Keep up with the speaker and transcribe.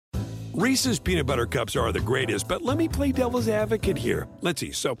Reese's peanut butter cups are the greatest, but let me play devil's advocate here. Let's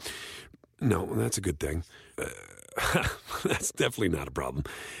see. So, no, that's a good thing. That's definitely not a problem.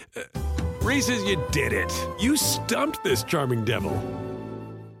 Reese's, you did it. You stumped this charming devil.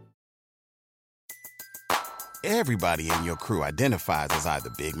 Everybody in your crew identifies as either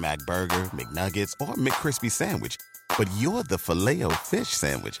Big Mac Burger, McNuggets, or McCrispy Sandwich. But you're the Filet-O-Fish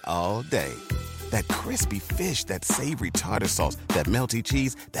Sandwich all day. That crispy fish, that savory tartar sauce, that melty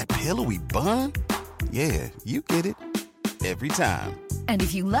cheese, that pillowy bun. Yeah, you get it. Every time. And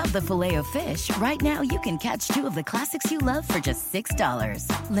if you love the Filet-O-Fish, right now you can catch two of the classics you love for just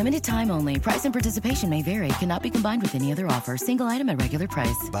 $6. Limited time only. Price and participation may vary. Cannot be combined with any other offer. Single item at regular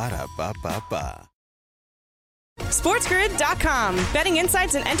price. Ba-da-ba-ba-ba. SportsGrid.com. Betting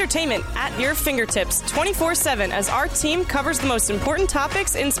insights and entertainment at your fingertips 24/7 as our team covers the most important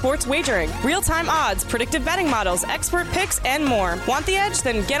topics in sports wagering. Real-time odds, predictive betting models, expert picks, and more. Want the edge?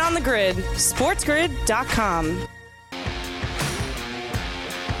 Then get on the grid. SportsGrid.com.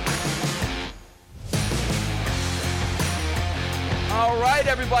 All right,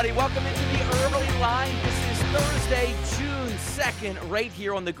 everybody, welcome into the early line. This is Thursday, June 2nd, right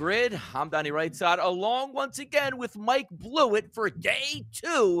here on the grid. I'm Donnie Rightside, along once again with Mike Blewitt for day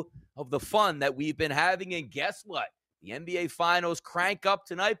 2 of the fun that we've been having. And guess what? The NBA Finals crank up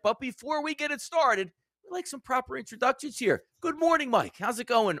tonight. But before we get it started, we'd like some proper introductions here. Good morning, Mike. How's it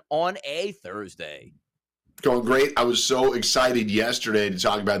going on a Thursday? Going great. I was so excited yesterday to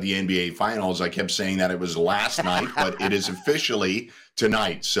talk about the NBA Finals. I kept saying that it was last night, but it is officially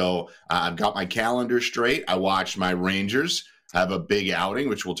tonight. So I've got my calendar straight. I watched my Rangers have a big outing,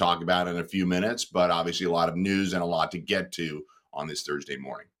 which we'll talk about in a few minutes, but obviously a lot of news and a lot to get to on this Thursday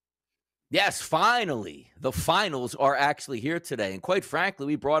morning. Yes, finally, the finals are actually here today. And quite frankly,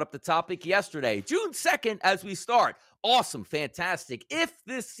 we brought up the topic yesterday, June 2nd, as we start. Awesome, fantastic. If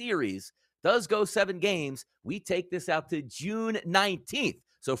this series does go 7 games, we take this out to June 19th.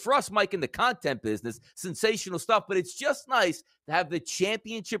 So for us, Mike, in the content business, sensational stuff, but it's just nice to have the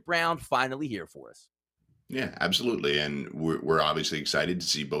championship round finally here for us. Yeah, absolutely. And we're obviously excited to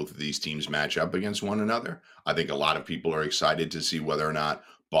see both of these teams match up against one another. I think a lot of people are excited to see whether or not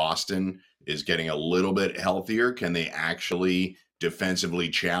Boston is getting a little bit healthier. Can they actually defensively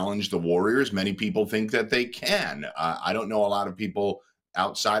challenge the Warriors? Many people think that they can. I don't know a lot of people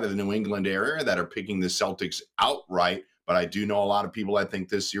outside of the New England area that are picking the Celtics outright, but I do know a lot of people that think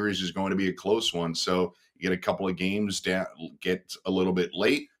this series is going to be a close one. So you get a couple of games down, get a little bit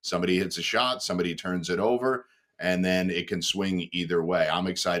late, somebody hits a shot, somebody turns it over, and then it can swing either way. I'm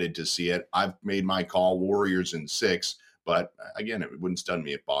excited to see it. I've made my call, Warriors in 6, but again, it wouldn't stun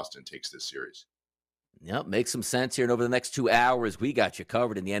me if Boston takes this series. Yep, makes some sense here. And over the next 2 hours, we got you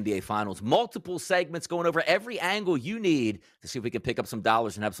covered in the NBA Finals. Multiple segments going over every angle you need to see if we can pick up some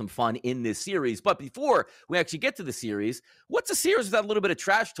dollars and have some fun in this series. But before we actually get to the series, what's a series without a little bit of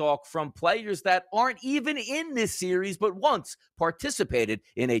trash talk from players that aren't even in this series, but once participated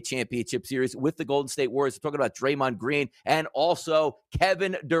in a championship series with the Golden State Warriors? We're talking about Draymond Green and also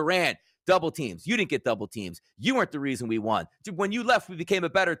Kevin Durant. Double teams. You didn't get double teams. You weren't the reason we won. When you left, we became a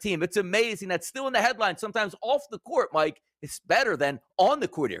better team. It's amazing. That's still in the headlines. Sometimes off the court, Mike, it's better than on the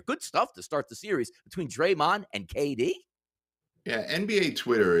court here. Good stuff to start the series between Draymond and KD. Yeah, NBA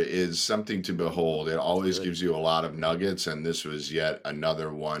Twitter is something to behold. It always gives you a lot of nuggets, and this was yet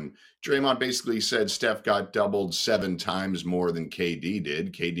another one. Draymond basically said Steph got doubled 7 times more than KD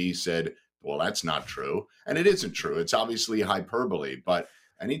did. KD said, well, that's not true. And it isn't true. It's obviously hyperbole, but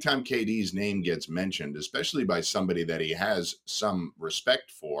anytime KD's name gets mentioned, especially by somebody that he has some respect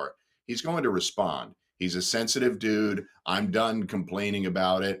for, he's going to respond. He's a sensitive dude. I'm done complaining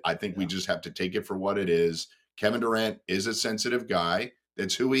about it. I think we just have to take it for what it is. Kevin Durant is a sensitive guy.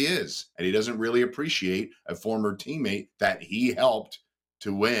 That's who he is. And he doesn't really appreciate a former teammate that he helped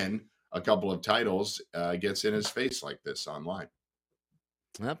to win a couple of titles gets in his face like this online.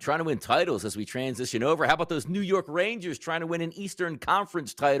 Well, trying to win titles as we transition over. How about those New York Rangers trying to win an Eastern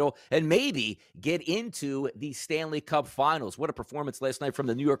Conference title and maybe get into the Stanley Cup Finals? What a performance last night from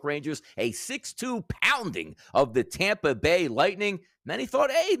the New York Rangers. A 6-2 pounding of the Tampa Bay Lightning. Many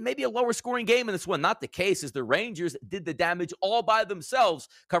thought, hey, maybe a lower scoring game in this one. Not the case, as the Rangers did the damage all by themselves,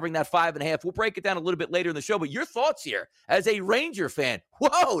 covering that 5.5. We'll break it down a little bit later in the show, but your thoughts here as a Ranger fan.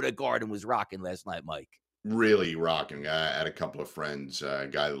 Whoa, the Garden was rocking last night, Mike. Really rocking. I had a couple of friends. A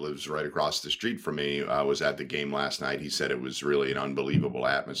guy that lives right across the street from me was at the game last night. He said it was really an unbelievable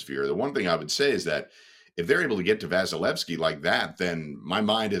atmosphere. The one thing I would say is that if they're able to get to Vasilevsky like that, then my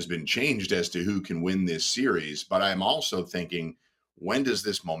mind has been changed as to who can win this series. But I'm also thinking, when does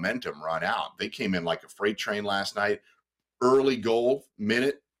this momentum run out? They came in like a freight train last night. Early goal,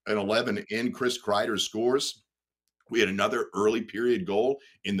 minute and 11 in. Chris Kreider scores. We had another early period goal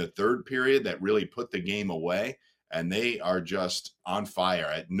in the third period that really put the game away, and they are just on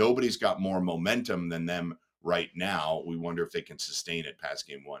fire. Nobody's got more momentum than them right now. We wonder if they can sustain it past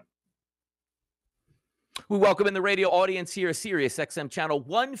game one. We welcome in the radio audience here, Sirius XM channel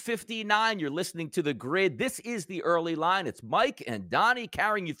 159. You're listening to The Grid. This is the early line. It's Mike and Donnie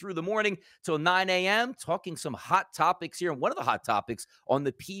carrying you through the morning till 9 a.m., talking some hot topics here. And one of the hot topics on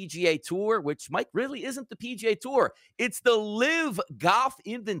the PGA Tour, which, Mike, really isn't the PGA Tour. It's the Live Golf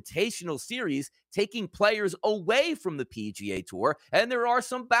Invitational Series, taking players away from the PGA Tour. And there are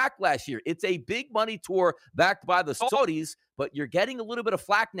some backlash here. It's a big money tour backed by the Saudis, but you're getting a little bit of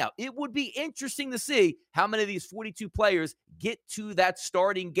flack now. It would be interesting to see how many of these 42 players get to that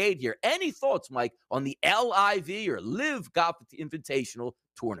starting gate here. Any thoughts, Mike, on the LIV or Live Golf Invitational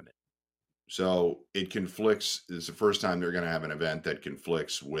Tournament? So it conflicts. It's the first time they're going to have an event that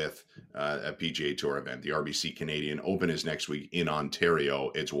conflicts with a PGA Tour event. The RBC Canadian Open is next week in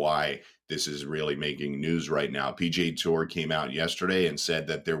Ontario. It's why this is really making news right now. PGA Tour came out yesterday and said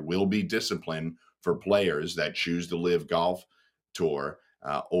that there will be discipline for players that choose the Live Golf Tour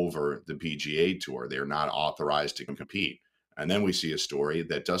over the PGA Tour. They're not authorized to compete. And then we see a story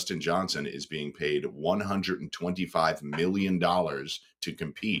that Dustin Johnson is being paid $125 million to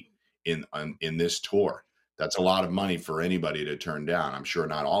compete in this tour. That's a lot of money for anybody to turn down. I'm sure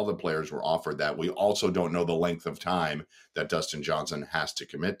not all the players were offered that. We also don't know the length of time that Dustin Johnson has to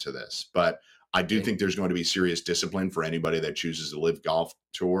commit to this. But I do think there's going to be serious discipline for anybody that chooses the Live Golf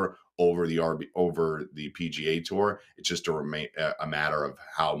Tour over the PGA Tour. It's just a matter of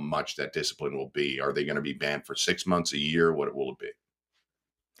how much that discipline will be. Are they going to be banned for 6 months, a year? What will it be?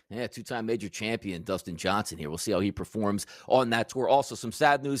 Yeah, two-time major champion Dustin Johnson here. We'll see how he performs on that tour. Also, some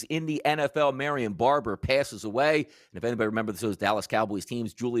sad news in the NFL. Marion Barber passes away. And if anybody remembers those Dallas Cowboys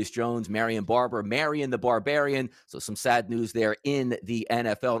teams, Julius Jones, Marion Barber, Marion the Barbarian. So some sad news there in the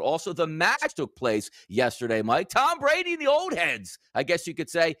NFL. And also the match took place yesterday, Mike. Tom Brady and the old heads, I guess you could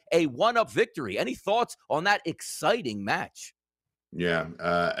say, a one-up victory. Any thoughts on that exciting match? Yeah,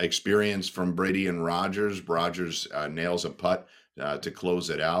 experience from Brady and Rodgers. Rodgers nails a putt to close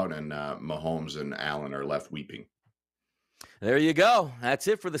it out, and Mahomes and Allen are left weeping. There you go. That's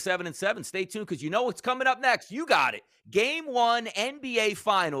it for the 7 and 7. Stay tuned because you know what's coming up next. You got it. Game 1 NBA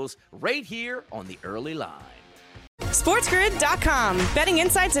Finals right here on the early line. SportsGrid.com. Betting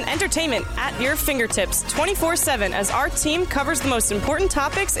insights and entertainment at your fingertips 24/7 as our team covers the most important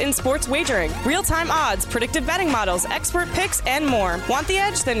topics in sports wagering. Real-time odds, predictive betting models, expert picks, and more. Want the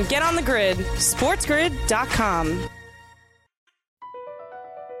edge? Then get on the grid. SportsGrid.com.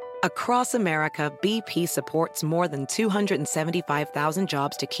 Across America, BP supports more than 275,000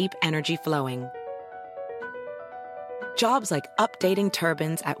 jobs to keep energy flowing. Jobs like updating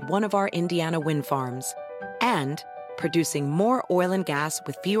turbines at one of our Indiana wind farms and producing more oil and gas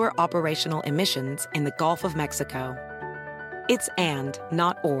with fewer operational emissions in the Gulf of Mexico. It's and,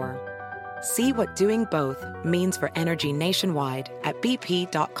 not or. See what doing both means for energy nationwide at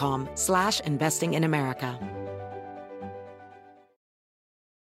bp.com/investing in America.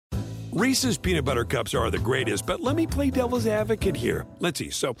 Reese's peanut butter cups are the greatest, but let me play devil's advocate here. Let's see.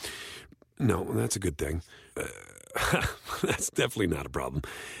 So, no, that's a good thing. That's definitely not a problem.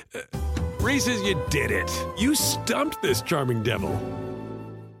 Reese's, you did it. You stumped this charming devil.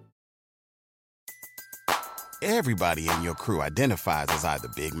 Everybody in your crew identifies as either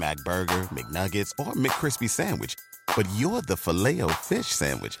Big Mac Burger, McNuggets, or McCrispy Sandwich. But you're the Filet-O-Fish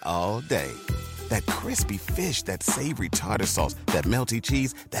Sandwich all day. That crispy fish, that savory tartar sauce, that melty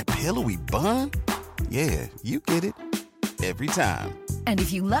cheese, that pillowy bun. Yeah, you get it. Every time. And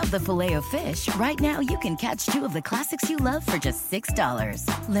if you love the Filet-O-Fish, right now you can catch two of the classics you love for just $6.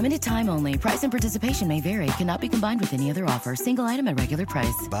 Limited time only. Price and participation may vary. Cannot be combined with any other offer. Single item at regular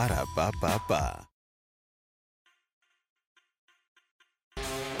price. Ba-da-ba-ba-ba.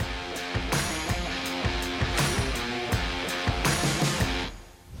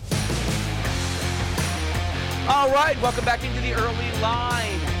 All right, welcome back into the early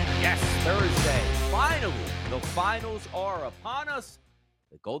line. Yes, Thursday. Finally, the finals are upon us.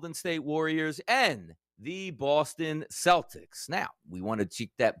 The Golden State Warriors and the Boston Celtics. Now, we want to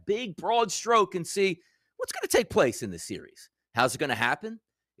take that big, broad stroke and see what's going to take place in this series. How's it going to happen?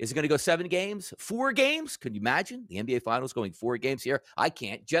 Is it going to go 7 games? 4 games? Can you imagine the NBA Finals going 4 games here? I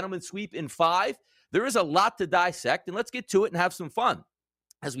can't. Gentlemen sweep in 5. There is a lot to dissect, and let's get to it and have some fun.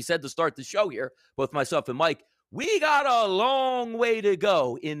 As we said to start the show here, both myself and Mike, we got a long way to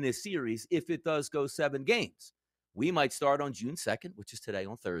go in this series if it does go 7 games. we might start on June 2nd, which is today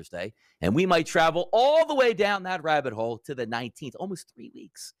on Thursday, and we might travel all the way down that rabbit hole to the 19th, almost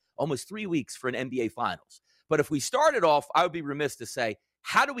 3 weeks for an NBA Finals. But if we started off, I would be remiss to say,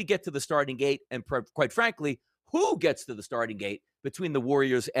 how do we get to the starting gate? And quite frankly, who gets to the starting gate between the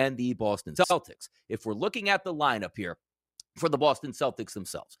Warriors and the Boston Celtics? If we're looking at the lineup here for the Boston Celtics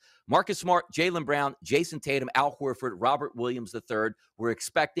themselves, Marcus Smart, Jaylen Brown, Jason Tatum, Al Horford, Robert Williams III, we're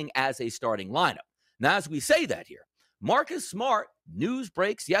expecting as a starting lineup. Now, as we say that here, Marcus Smart, news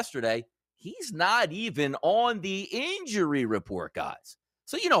breaks yesterday, he's not even on the injury report, guys.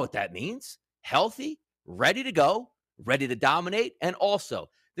 So you know what that means. Healthy, ready to go, ready to dominate. And also,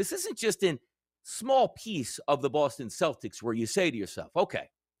 this isn't just a small piece of the Boston Celtics where you say to yourself, okay,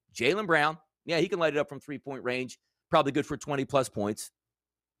 Jaylen Brown, yeah, he can light it up from three-point range, probably good for 20-plus points.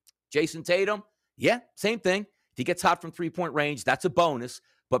 Jason Tatum, yeah, same thing. If he gets hot from three-point range, that's a bonus,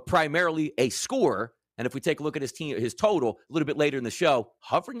 but primarily a scorer. And if we take a look at his total a little bit later in the show,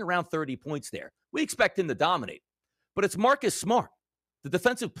 hovering around 30 points there. We expect him to dominate. But it's Marcus Smart, the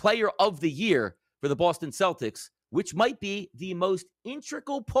defensive player of the year for the Boston Celtics, which might be the most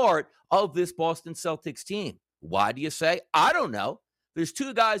integral part of this Boston Celtics team. Why do you say? I don't know. There's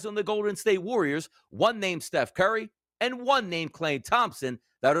two guys on the Golden State Warriors, one named Steph Curry and one named Klay Thompson,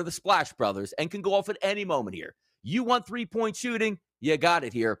 that are the Splash Brothers and can go off at any moment here. You want three-point shooting? You got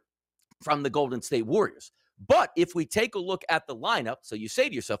it here from the Golden State Warriors. But if we take a look at the lineup, so you say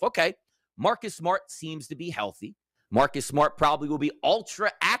to yourself, okay, Marcus Smart seems to be healthy. Marcus Smart probably will be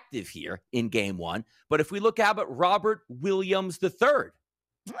ultra active here in game one. But if we look at Robert Williams III,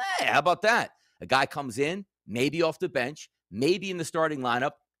 how about that? A guy comes in, maybe off the bench, maybe in the starting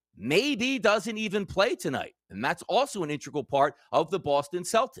lineup, maybe doesn't even play tonight. And that's also an integral part of the Boston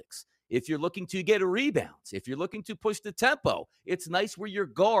Celtics. If you're looking to get a rebounds, if you're looking to push the tempo, it's nice where your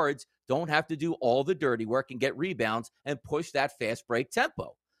guards don't have to do all the dirty work and get rebounds and push that fast break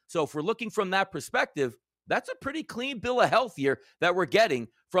tempo. So if we're looking from that perspective, that's a pretty clean bill of health here that we're getting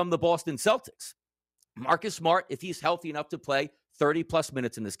from the Boston Celtics. Marcus Smart, if he's healthy enough to play 30-plus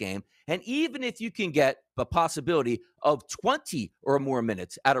minutes in this game, and even if you can get the possibility of 20 or more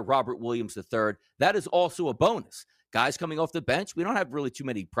minutes out of Robert Williams III, that is also a bonus. Guys coming off the bench, we don't have really too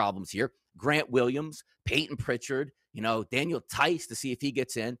many problems here. Grant Williams, Peyton Pritchard, Daniel Tice to see if he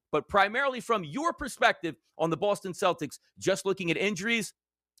gets in. But primarily from your perspective on the Boston Celtics, just looking at injuries,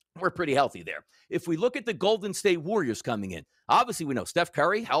 we're pretty healthy there. If we look at the Golden State Warriors coming in, obviously we know Steph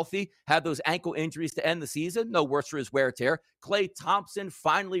Curry, healthy, had those ankle injuries to end the season. No worse for his wear tear. Klay Thompson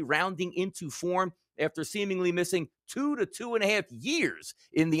finally rounding into form after seemingly missing 2 to 2.5 years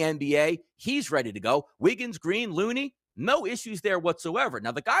in the NBA. He's ready to go. Wiggins, Green, Looney, no issues there whatsoever.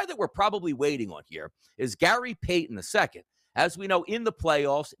 Now, the guy that we're probably waiting on here is Gary Payton II. As we know, in the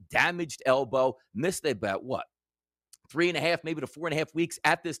playoffs, damaged elbow, missed about 3.5, maybe to 4.5 weeks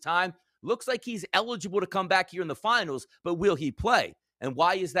at this time. Looks like he's eligible to come back here in the finals, but will he play? And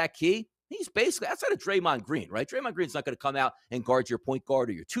why is that key? He's basically outside of Draymond Green, right? Draymond Green's not going to come out and guard your point guard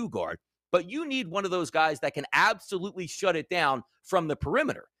or your two guard, but you need one of those guys that can absolutely shut it down from the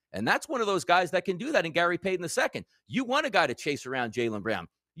perimeter. And that's one of those guys that can do that in Gary Payton II. You want a guy to chase around Jaylen Brown.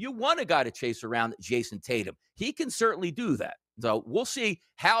 You want a guy to chase around Jason Tatum. He can certainly do that. So we'll see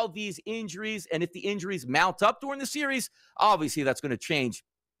how these injuries, and if the injuries mount up during the series, obviously that's going to change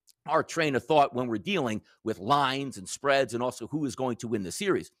our train of thought when we're dealing with lines and spreads and also who is going to win the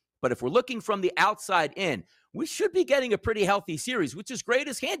series. But if we're looking from the outside in, we should be getting a pretty healthy series, which is great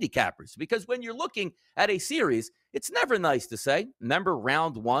as handicappers, because when you're looking at a series, it's never nice to say, remember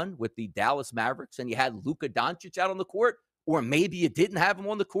round one with the Dallas Mavericks and you had Luka Doncic out on the court, or maybe you didn't have him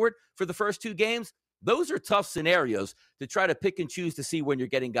on the court for the first two games. Those are tough scenarios to try to pick and choose to see when you're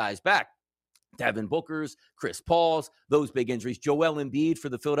getting guys back. Devin Booker's, Chris Paul's, those big injuries, Joel Embiid for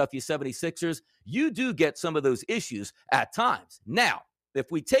the Philadelphia 76ers. You do get some of those issues at times. Now,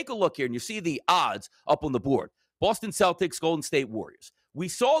 if we take a look here and you see the odds up on the board, Boston Celtics, Golden State Warriors. We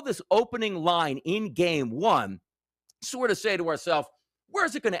saw this opening line in game one sort of say to ourselves,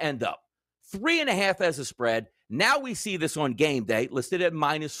 where's it going to end up? 3.5 as a spread. Now we see this on game day listed at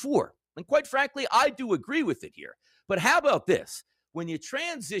 -4. And quite frankly, I do agree with it here. But how about this? When you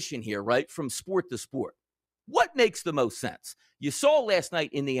transition here, right, from sport to sport, what makes the most sense? You saw last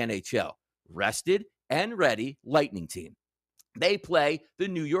night in the NHL, rested and ready Lightning team. They play the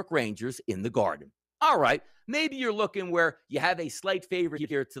New York Rangers in the Garden. All right, maybe you're looking where you have a slight favorite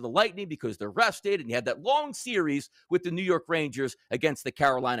here to the Lightning because they're rested and you had that long series with the New York Rangers against the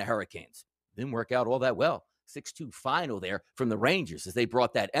Carolina Hurricanes. Didn't work out all that well. 6-2 final there from the Rangers as they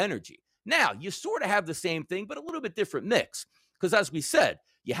brought that energy. Now, you sort of have the same thing, but a little bit different mix. Because as we said,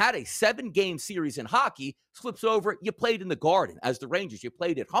 You had a 7-game series in hockey, flips over, you played in the Garden. As the Rangers, you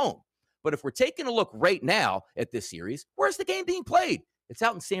played at home. But if we're taking a look right now at this series, where's the game being played? It's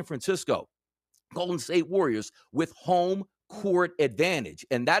out in San Francisco. Golden State Warriors with home court advantage,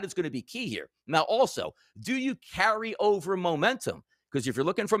 and that is going to be key here. Now, also, do you carry over momentum? Because if you're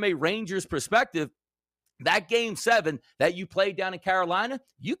looking from a Rangers perspective, that Game 7 that you played down in Carolina,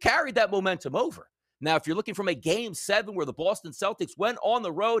 you carried that momentum over. Now, if you're looking from a Game 7 where the Boston Celtics went on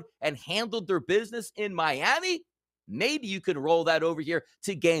the road and handled their business in Miami, maybe you can roll that over here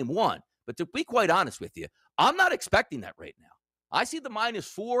to Game 1. But to be quite honest with you, I'm not expecting that right now. I see the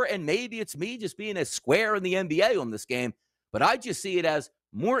 -4, and maybe it's me just being a square in the NBA on this game, but I just see it as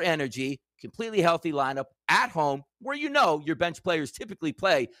more energy, completely healthy lineup at home, where you know your bench players typically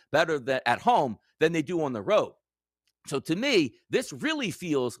play better at home than they do on the road. So to me, this really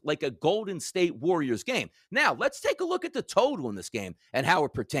feels like a Golden State Warriors game. Now, let's take a look at the total in this game and how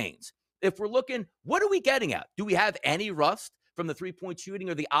it pertains. If we're looking, what are we getting at? Do we have any rust from the three-point shooting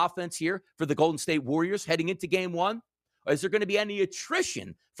or the offense here for the Golden State Warriors heading into Game 1? Or is there going to be any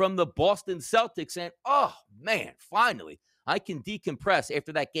attrition from the Boston Celtics saying, oh, man, finally, I can decompress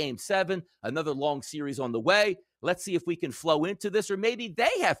after that Game 7, another long series on the way. Let's see if we can flow into this, or maybe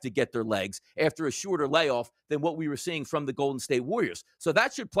they have to get their legs after a shorter layoff than what we were seeing from the Golden State Warriors. So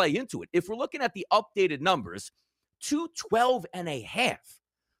that should play into it. If we're looking at the updated numbers, 212.5.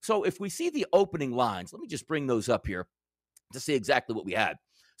 So if we see the opening lines, let me just bring those up here to see exactly what we had.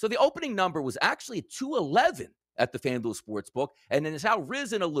 So the opening number was actually 211 at the FanDuel Sportsbook, and then it's now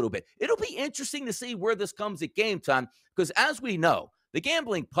risen a little bit. It'll be interesting to see where this comes at game time, because as we know, the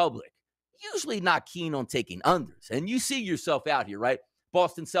gambling public usually not keen on taking unders. And you see yourself out here, right?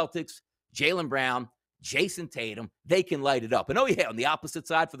 Boston Celtics, Jaylen Brown, Jason Tatum, they can light it up. And oh yeah, on the opposite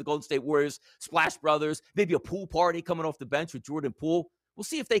side for the Golden State Warriors, Splash Brothers, maybe a pool party coming off the bench with Jordan Poole. We'll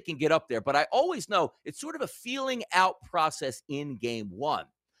see if they can get up there. But I always know it's sort of a feeling out process in Game 1.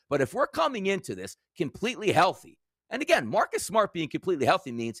 But if we're coming into this completely healthy, and again, Marcus Smart being completely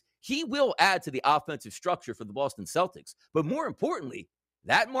healthy means he will add to the offensive structure for the Boston Celtics. But more importantly,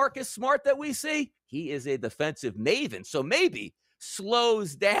 that Marcus Smart that we see, he is a defensive maven. So maybe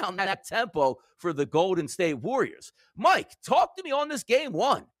slows down that tempo for the Golden State Warriors. Mike, talk to me on this Game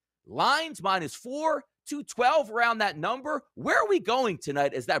 1. Lines -4, 212 around that number. Where are we going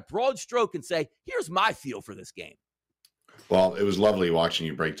tonight as that broad stroke and say, here's my feel for this game? Well, it was lovely watching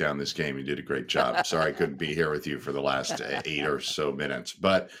you break down this game. You did a great job. Sorry I couldn't be here with you for the last 8 or so minutes.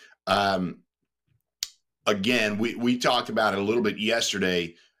 But again, we talked about it a little bit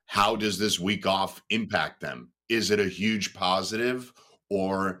yesterday. How does this week off impact them? Is it a huge positive,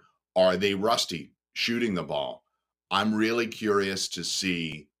 or are they rusty shooting the ball? I'm really curious to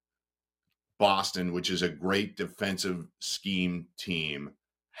see Boston, which is a great defensive scheme team,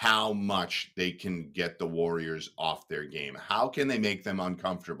 how much they can get the Warriors off their game. How can they make them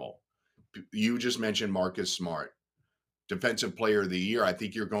uncomfortable? You just mentioned Marcus Smart, Defensive Player of the Year. I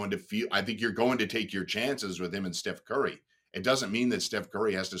think you're going to take your chances with him and Steph Curry. It doesn't mean that Steph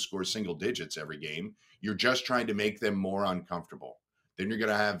Curry has to score single digits every game. You're just trying to make them more uncomfortable. Then you're going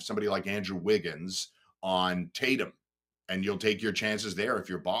to have somebody like Andrew Wiggins on Tatum, and you'll take your chances there if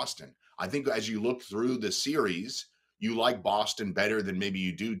you're Boston. I think as you look through the series, you like Boston better than maybe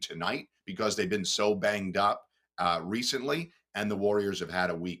you do tonight because they've been so banged up recently, and the Warriors have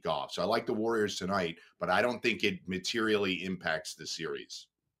had a week off. So I like the Warriors tonight, but I don't think it materially impacts the series.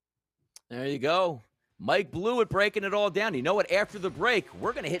 There you go. Mike Blewitt breaking it all down. You know what? After the break,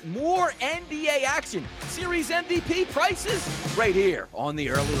 we're going to hit more NBA action. Series MVP prices right here on the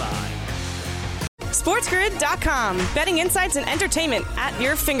early line. SportsGrid.com. Betting insights and entertainment at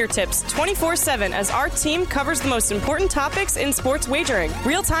your fingertips 24/7 as our team covers the most important topics in sports wagering.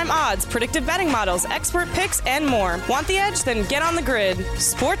 Real-time odds, predictive betting models, expert picks, and more. Want the edge? Then get on the grid.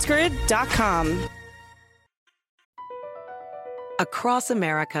 SportsGrid.com. Across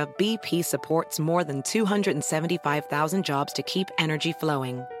America, BP supports more than 275,000 jobs to keep energy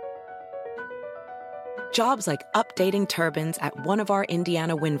flowing. Jobs like updating turbines at one of our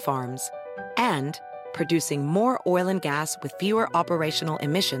Indiana wind farms and producing more oil and gas with fewer operational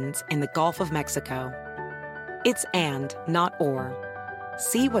emissions in the Gulf of Mexico. It's and, not or.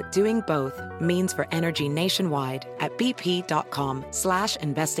 See what doing both means for energy nationwide at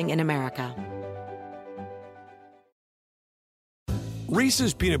bp.com/investing in America.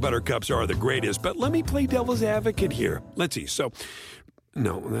 Reese's peanut butter cups are the greatest, but let me play devil's advocate here. Let's see. So,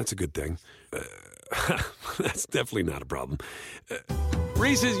 no, that's a good thing. That's definitely not a problem.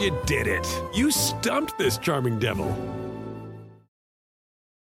 Reese's, you did it. You stumped this charming devil.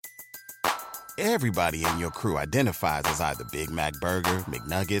 Everybody in your crew identifies as either Big Mac Burger,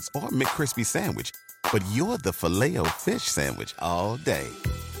 McNuggets, or McCrispy Sandwich. But you're the Filet-O-Fish Sandwich all day.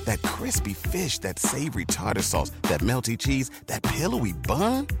 That crispy fish, that savory tartar sauce, that melty cheese, that pillowy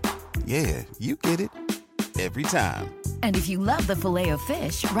bun. Yeah, you get it. Every time. And if you love the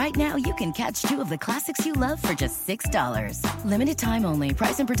Filet-O-Fish, right now you can catch 2 of the classics you love for just $6. Limited time only.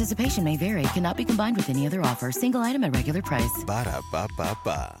 Price and participation may vary. Cannot be combined with any other offer. Single item at regular price.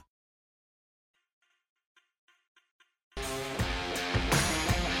 Ba-da-ba-ba-ba.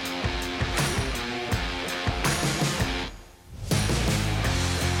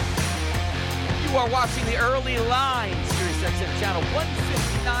 You are watching the Early Line, Sirius XM Channel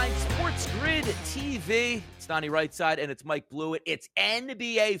 159, Sports Grid TV. It's Donnie Rightside, and it's Mike Blewitt. It's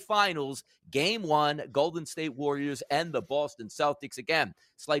NBA Finals, Game 1, Golden State Warriors and the Boston Celtics. Again,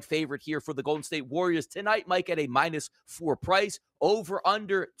 slight favorite here for the Golden State Warriors tonight, Mike, at a -4 price. Over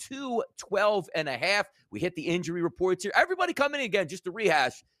under 212.5. We hit the injury reports here. Everybody coming in again, just to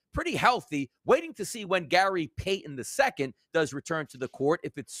rehash. Pretty healthy, waiting to see when Gary Payton II does return to the court,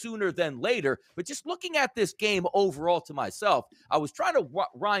 if it's sooner than later. But just looking at this game overall to myself, I was trying to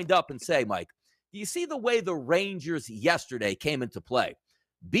wind up and say, Mike, do you see the way the Rangers yesterday came into play?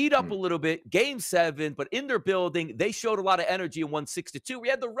 Beat up a little bit, Game 7, but in their building, they showed a lot of energy and won 6-2. We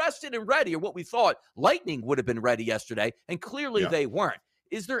had the rested and ready, or what we thought Lightning would have been ready yesterday, and clearly they weren't.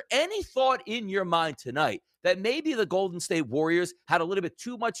 Is there any thought in your mind tonight that maybe the Golden State Warriors had a little bit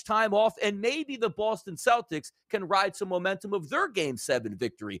too much time off, and maybe the Boston Celtics can ride some momentum of their Game 7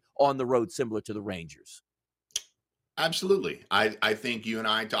 victory on the road, similar to the Rangers? Absolutely. I think you and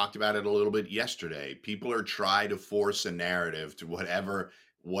I talked about it a little bit yesterday. People are trying to force a narrative to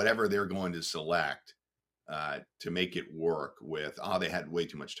whatever they're going to select to make it work with, they had way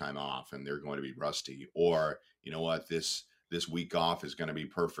too much time off and they're going to be rusty. Or, you know what, this week off is going to be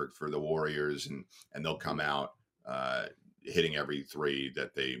perfect for the Warriors, and they'll come out hitting every three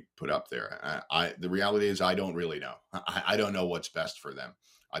that they put up there. The reality is I don't really know. I don't know what's best for them.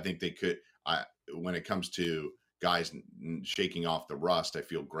 I think they could, when it comes to guys shaking off the rust, I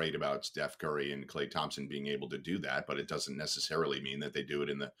feel great about Steph Curry and Klay Thompson being able to do that, but it doesn't necessarily mean that they do it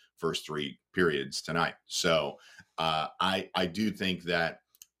in the first 3 periods tonight. So I do think that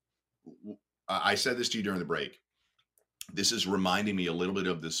I said this to you during the break. This is reminding me a little bit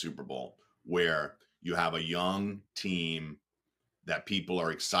of the Super Bowl, where you have a young team that people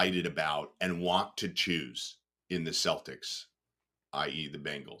are excited about and want to choose in the Celtics, i.e. the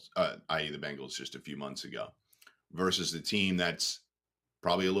Bengals just a few months ago, versus the team that's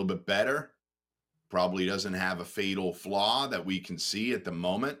probably a little bit better, probably doesn't have a fatal flaw that we can see at the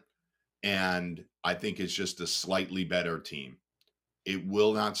moment. And I think it's just a slightly better team. It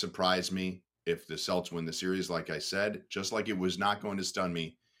will not surprise me if the Celtics win the series, like I said, just like it was not going to stun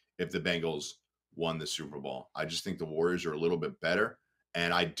me if the Bengals won the Super Bowl. I just think the Warriors are a little bit better.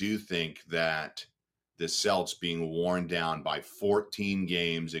 And I do think that the Celtics being worn down by 14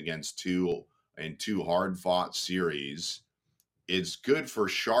 games against two hard-fought series, it's good for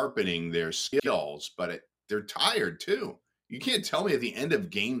sharpening their skills, but they're tired too. You can't tell me at the end of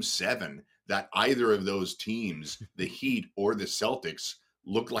Game 7 that either of those teams, the Heat or the Celtics,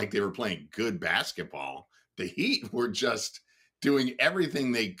 looked like they were playing good basketball. The Heat were just doing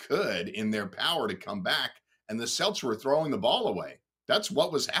everything they could in their power to come back, and the Celtics were throwing the ball away. That's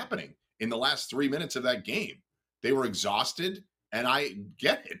what was happening in the last 3 minutes of that game. They were exhausted, and I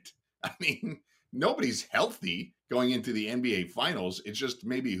get it. I mean, nobody's healthy going into the NBA Finals. It's just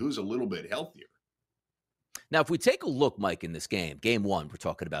maybe who's a little bit healthier. Now, if we take a look, Mike, in this game, Game 1, we're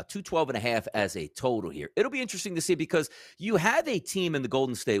talking about 212.5 as a total here. It'll be interesting to see, because you have a team in the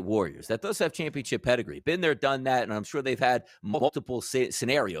Golden State Warriors that does have championship pedigree. Been there, done that, and I'm sure they've had multiple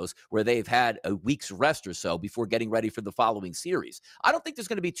scenarios where they've had a week's rest or so before getting ready for the following series. I don't think there's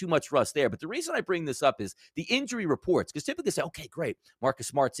going to be too much rust there, but the reason I bring this up is the injury reports, because typically say, okay, great, Marcus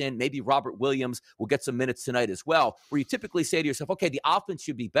Smart's in, maybe Robert Williams will get some minutes tonight as well, where you typically say to yourself, okay, the offense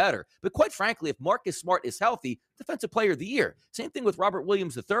should be better. But quite frankly, if Marcus Smart is healthy, Defensive Player of the Year. Same thing with Robert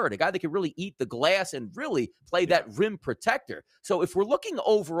Williams III, a guy that can really eat the glass and really play that rim protector. So if we're looking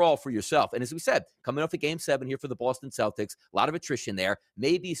overall for yourself, and as we said, coming off of Game 7 here for the Boston Celtics, a lot of attrition there,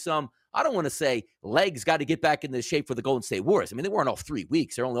 maybe some, I don't want to say legs got to get back into shape for the Golden State Warriors. I mean, they weren't off 3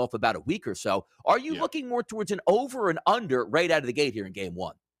 weeks. They're only off about a week or so. Are you looking more towards an over and under right out of the gate here in Game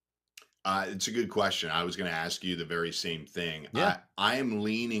 1? It's a good question. I was going to ask you the very same thing. Yeah. I am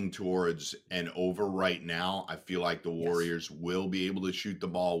leaning towards an over right now. I feel like the Warriors will be able to shoot the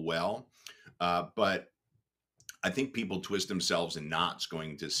ball well. But I think people twist themselves in knots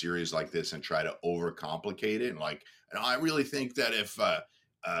going to series like this and try to overcomplicate it. And I really think that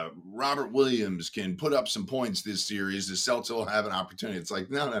Robert Williams can put up some points this series, the Celtics will have an opportunity. It's like,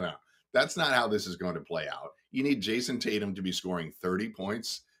 no. That's not how this is going to play out. You need Jason Tatum to be scoring 30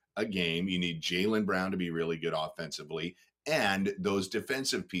 points a game. You need Jaylen Brown to be really good offensively. And those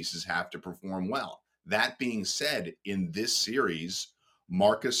defensive pieces have to perform well. That being said, in this series,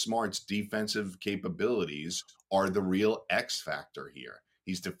 Marcus Smart's defensive capabilities are the real X factor here.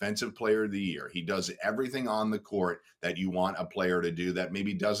 He's Defensive Player of the Year. He does everything on the court that you want a player to do that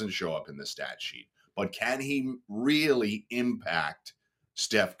maybe doesn't show up in the stat sheet. But can he really impact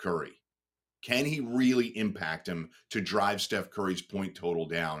Steph Curry? Can he really impact him to drive Steph Curry's point total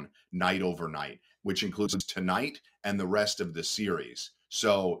down night over night, which includes tonight and the rest of the series?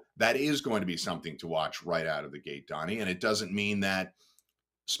 So that is going to be something to watch right out of the gate, Donnie. And it doesn't mean that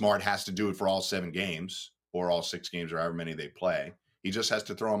Smart has to do it for all 7 games or all 6 games or however many they play. He just has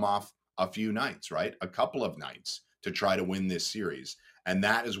to throw them off a few nights, right? A couple of nights to try to win this series. And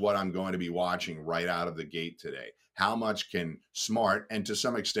that is what I'm going to be watching right out of the gate today. How much can Smart and to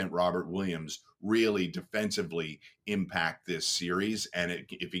some extent Robert Williams really defensively impact this series? And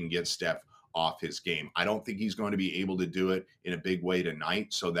if he can get Steph off his game. I don't think he's going to be able to do it in a big way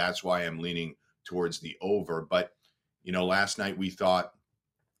tonight. So that's why I'm leaning towards the over. But, last night we thought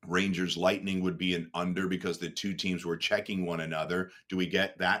Rangers Lightning would be an under because the two teams were checking one another. Do we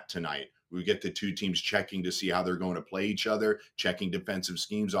get that tonight? We get the two teams checking to see how they're going to play each other, checking defensive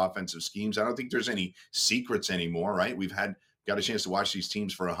schemes, offensive schemes. I don't think there's any secrets anymore, right? We've got a chance to watch these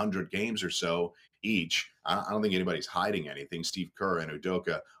teams for 100 games or so each. I don't think anybody's hiding anything. Steve Kerr and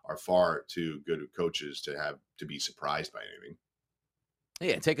Udoka are far too good coaches to be surprised by anything.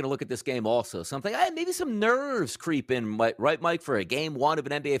 Yeah, taking a look at this game also, something, maybe some nerves creep in, right, Mike, for a game 1 of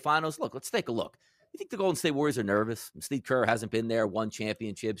an NBA Finals? Look, let's take a look. You think the Golden State Warriors are nervous? Steve Kerr hasn't been there, won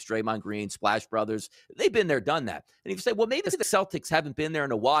championships, Draymond Green, Splash Brothers. They've been there, done that. And if you say, well, maybe the Celtics haven't been there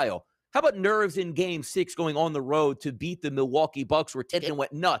in a while. How about nerves in Game 6 going on the road to beat the Milwaukee Bucks where Tatum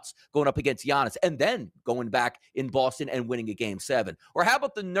went nuts going up against Giannis and then going back in Boston and winning a Game 7? Or how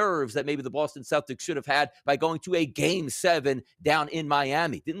about the nerves that maybe the Boston Celtics should have had by going to a Game 7 down in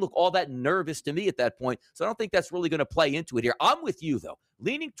Miami? Didn't look all that nervous to me at that point, so I don't think that's really going to play into it here. I'm with you, though,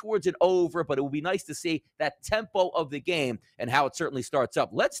 leaning towards an over, but it will be nice to see that tempo of the game and how it certainly starts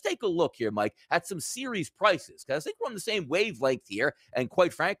up. Let's take a look here, Mike, at some series prices, because I think we're on the same wavelength here, and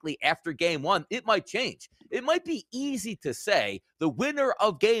quite frankly, after Game 1, it might change. It might be easy to say the winner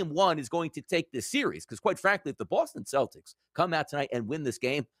of Game 1 is going to take this series, because quite frankly, if the Boston Celtics come out tonight and win this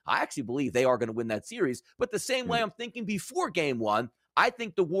game, I actually believe they are going to win that series. But the same way I'm thinking before Game 1, I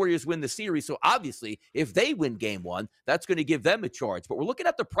think the Warriors win the series. So obviously, if they win Game 1, that's going to give them a charge. But we're looking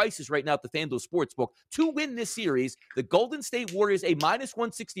at the prices right now at the FanDuel Sportsbook. To win this series, the Golden State Warriors a minus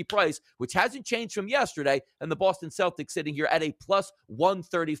 160 price, which hasn't changed from yesterday, and the Boston Celtics sitting here at a plus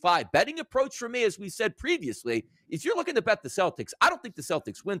 135. Betting approach for me, as we said previously, if you're looking to bet the Celtics, I don't think the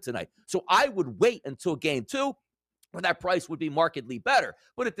Celtics win tonight. So I would wait until Game 2, where that price would be markedly better.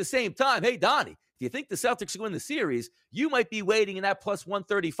 But at the same time, hey, Donnie, if you think the Celtics will win the series, you might be waiting in that plus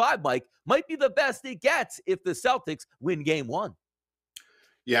 135, Mike. Might be the best it gets if the Celtics win Game 1.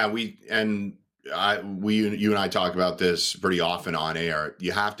 Yeah, you and I talk about this pretty often on air.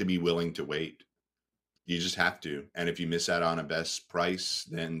 You have to be willing to wait. You just have to. And if you miss out on a best price,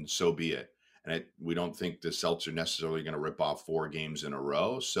 then so be it. And we don't think the Celtics are necessarily going to rip off 4 games in a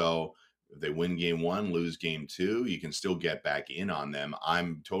row. So if they win Game 1, lose Game 2, you can still get back in on them.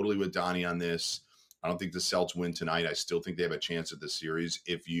 I'm totally with Donnie on this. I don't think the Celtics win tonight. I still think they have a chance at the series.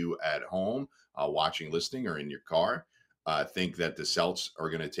 If you at home, watching, listening, or in your car, think that the Celtics are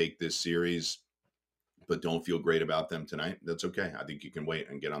going to take this series, but don't feel great about them tonight, that's okay. I think you can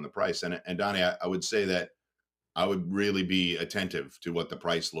wait and get on the price. And Donnie, I would say that I would really be attentive to what the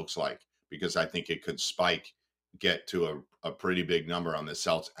price looks like, because I think it could spike, get to a pretty big number on the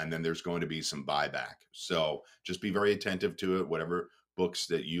Celtics, and then there's going to be some buyback. So just be very attentive to it. Whatever books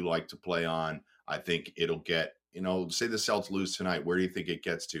that you like to play on, I think it'll get, say the Celtics lose tonight. Where do you think it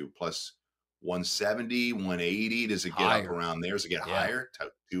gets to? Plus 170, 180? Does it get higher. Up around there? Does it get higher?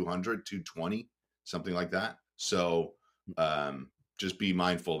 200, 220, something like that? So just be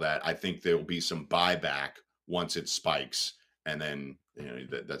mindful that I think there will be some buyback once it spikes, and then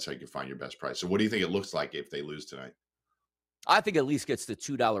that's how you can find your best price. So what do you think it looks like if they lose tonight? I think at least gets to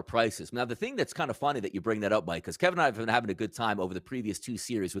 $2 prices. Now, the thing that's kind of funny that you bring that up, Mike, because Kevin and I have been having a good time over the previous 2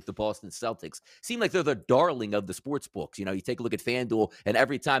 series with the Boston Celtics. Seem like they're the darling of the sports books. You take a look at FanDuel, and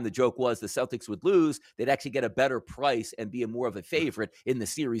every time the joke was the Celtics would lose, they'd actually get a better price and be more of a favorite in the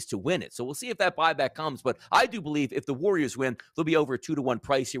series to win it. So we'll see if that buyback comes. But I do believe if the Warriors win, they'll be over a 2-1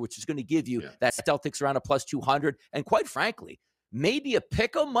 price here, which is going to give you that Celtics around a plus 200. And quite frankly, maybe a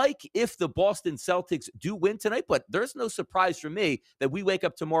pick-em, Mike, if the Boston Celtics do win tonight. But there's no surprise for me that we wake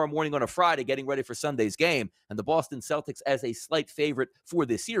up tomorrow morning on a Friday getting ready for Sunday's game, and the Boston Celtics as a slight favorite for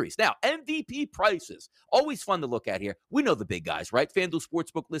this series. Now, MVP prices, always fun to look at here. We know the big guys, right? FanDuel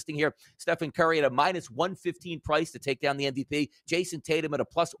Sportsbook listing here, Stephen Curry at a minus 115 price to take down the MVP. Jason Tatum at a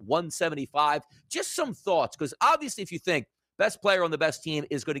plus 175. Just some thoughts, because obviously if you think best player on the best team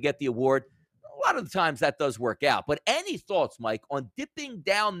is going to get the award, a lot of the times that does work out. But any thoughts, Mike, on dipping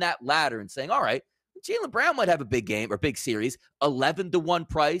down that ladder and saying, all right, Jaylen Brown might have a big game or big series, 11-1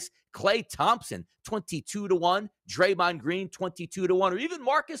 price, Klay Thompson, 22-1, Draymond Green, 22-1, or even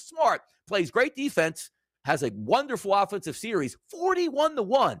Marcus Smart plays great defense, has a wonderful offensive series,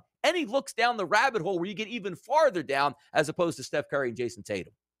 41-1. And he looks down the rabbit hole where you get even farther down as opposed to Steph Curry and Jason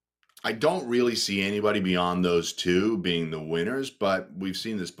Tatum. I don't really see anybody beyond those two being the winners, but we've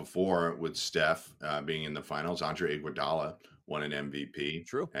seen this before with Steph being in the finals. Andre Iguodala won an MVP.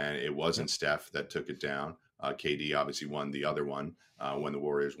 True. And it wasn't Steph that took it down. KD obviously won the other one when the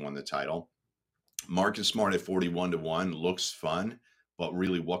Warriors won the title. Marcus Smart at 41-1 looks fun, but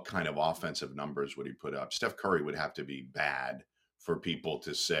really what kind of offensive numbers would he put up? Steph Curry would have to be bad for people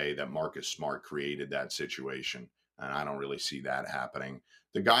to say that Marcus Smart created that situation. And I don't really see that happening.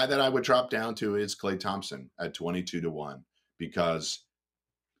 The guy that I would drop down to is Klay Thompson at 22-1, because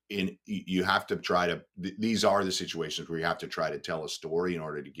you have to try to, these are the situations where you have to try to tell a story in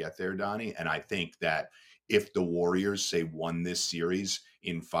order to get there, Donnie. And I think that if the Warriors, say, won this series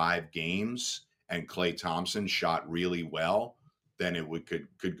in 5 games and Klay Thompson shot really well, then it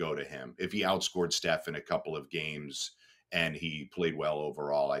could go to him. If he outscored Steph in a couple of games and he played well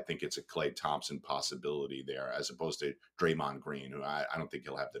overall, I think it's a Klay Thompson possibility there, as opposed to Draymond Green, who I don't think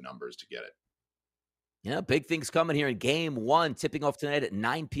he'll have the numbers to get it. Yeah, big things coming here in Game 1, tipping off tonight at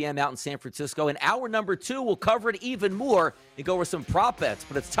 9 p.m. out in San Francisco. In hour number 2, we'll cover it even more and go over some prop bets.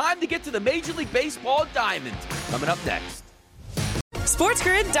 But it's time to get to the Major League Baseball Diamond. Coming up next.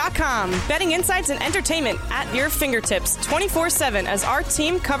 SportsGrid.com. Betting insights and entertainment at your fingertips 24/7 as our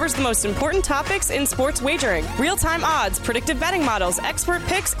team covers the most important topics in sports wagering. Real-time odds, predictive betting models, expert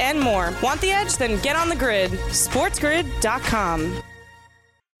picks, and more. Want the edge? Then get on the grid. SportsGrid.com.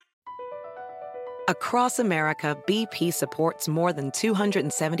 Across America, BP supports more than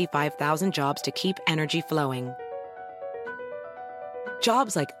 275,000 jobs to keep energy flowing.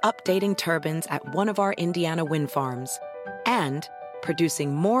 Jobs like updating turbines at one of our Indiana wind farms and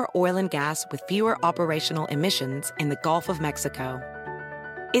producing more oil and gas with fewer operational emissions in the Gulf of Mexico.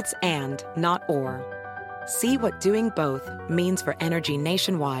 It's and, not or. See what doing both means for energy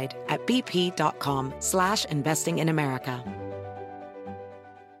nationwide at bp.com/investing in America.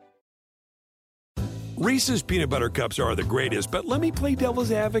 Reese's peanut butter cups are the greatest, but let me play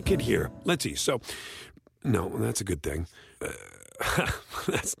devil's advocate here. Let's see. So, no, that's a good thing.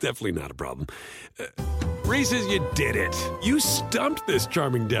 That's definitely not a problem. Reese's, you did it. You stumped this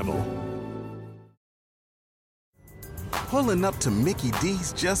charming devil. Pulling up to Mickey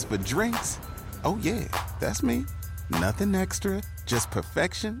D's just for drinks? Oh yeah, that's me. Nothing extra, just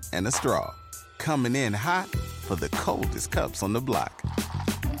perfection and a straw. Coming in hot for the coldest cups on the block.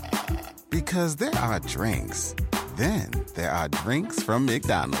 Because there are drinks. Then there are drinks from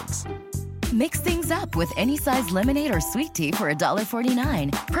McDonald's. Mix things up with any size lemonade or sweet tea for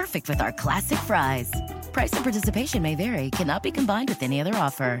 $1.49. Perfect with our classic fries. Price and participation may vary. Cannot be combined with any other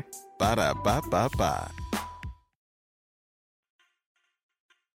offer. Ba-da-ba-ba-ba.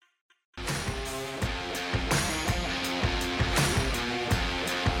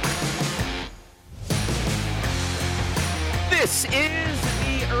 This is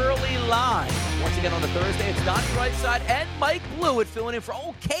the early line. Once again on a Thursday, it's Donnie Rightside and Mike Blewitt filling in for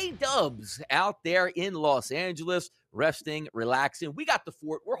old K-Dubs out there in Los Angeles, resting, relaxing. We got the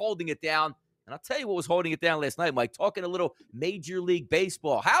fort. We're holding it down. And I'll tell you what was holding it down last night, Mike, talking a little Major League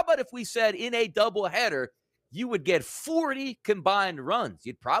Baseball. How about if we said in a doubleheader, you would get 40 combined runs?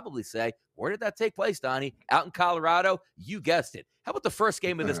 You'd probably say, where did that take place, Donnie? Out in Colorado? You guessed it. How about the first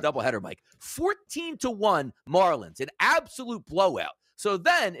game of this doubleheader, Mike? 14-1 Marlins, an absolute blowout. So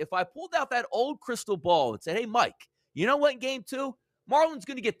then if I pulled out that old crystal ball and said, hey, Mike, you know what in game 2? Marlins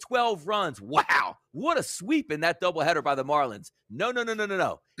going to get 12 runs. Wow, what a sweep in that doubleheader by the Marlins. No.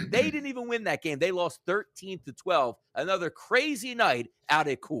 They didn't even win that game. They lost 13-12. Another crazy night out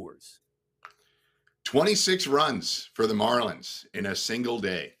at Coors. 26 runs for the Marlins in a single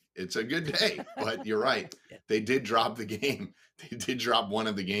day. It's a good day, but you're right. They did drop the game. They did drop one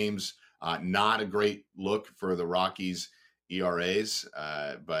of the games. Not a great look for the Rockies' ERAs,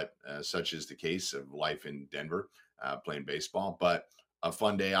 but such is the case of life in Denver playing baseball. But a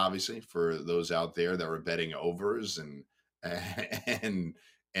fun day, obviously, for those out there that were betting overs and and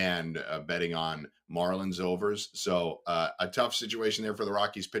betting on Marlins overs. So a tough situation there for the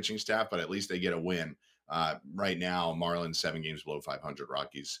Rockies pitching staff, but at least they get a win. Right now, Marlins 7 games below 500,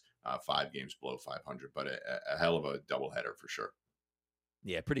 Rockies 5 games below 500, but a hell of a doubleheader for sure.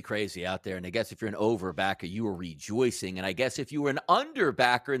 Yeah, pretty crazy out there. And I guess if you're an over backer, you were rejoicing. And I guess if you were an under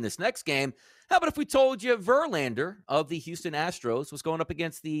backer in this next game, how about if we told you Verlander of the Houston Astros was going up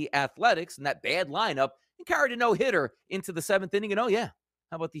against the Athletics in that bad lineup and carried a no-hitter into the 7th inning? And oh, yeah,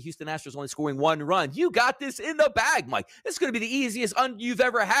 how about the Houston Astros only scoring 1 run? You got this in the bag, Mike. This is going to be the easiest you've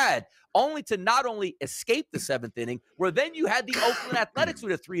ever had, only to not only escape the 7th inning, where then you had the Oakland Athletics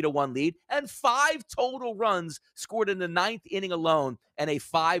with a 3-1 lead and 5 total runs scored in the 9th inning alone and a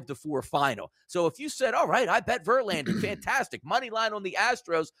 5-4 final. So if you said, all right, I bet Verlander, fantastic, money line on the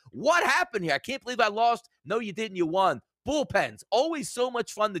Astros, what happened here? I can't believe I lost. No, you didn't. You won. Bullpens, always so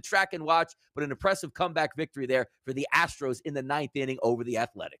much fun to track and watch, but an impressive comeback victory there for the Astros in the 9th inning over the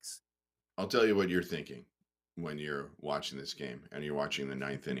Athletics. I'll tell you what you're thinking when you're watching this game and you're watching the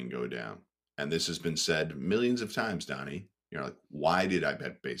 9th inning go down. And this has been said millions of times, Donnie. You're like, why did I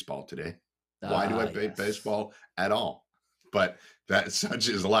bet baseball today? Why do I bet baseball at all? But that such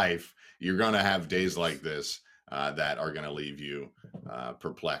is life. You're going to have days like this that are going to leave you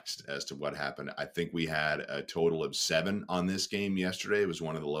perplexed as to what happened. I think we had a total of 7 on this game yesterday. It was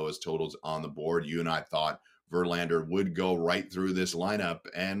one of the lowest totals on the board. You and I thought Verlander would go right through this lineup,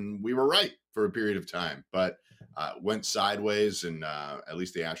 and we were right for a period of time, but went sideways, and at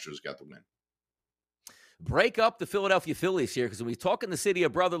least the Astros got the win. Break up the Philadelphia Phillies here, because when we talked in the city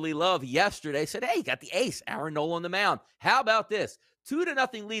of brotherly love yesterday, said, hey, got the ace, Aaron Nola on the mound. How about this?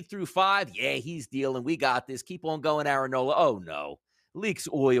 2-0 lead through 5. Yeah, he's dealing. We got this. Keep on going, Aaron Nola. Oh, no. Leaks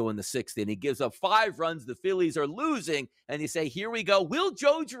oil in the 6th inning. He gives up 5 runs. The Phillies are losing. And you say, here we go. Will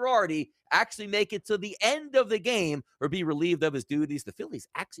Joe Girardi actually make it to the end of the game or be relieved of his duties? The Phillies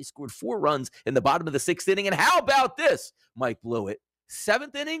actually scored 4 runs in the bottom of the 6th inning. And how about this, Mike Blewitt?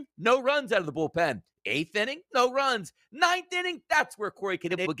 7th inning, no runs out of the bullpen. 8th inning, no runs. 9th inning, that's where Corey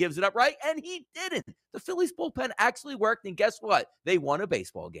Knebel gives it up, right? And he didn't. The Phillies bullpen actually worked, and guess what? They won a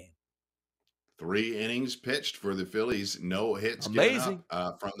baseball game. 3 innings pitched for the Phillies, no hits given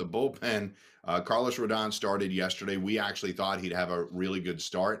up from the bullpen. Carlos Rodon started yesterday. We actually thought he'd have a really good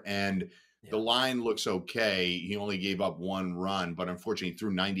start, and the line looks okay. He only gave up 1 run, but unfortunately,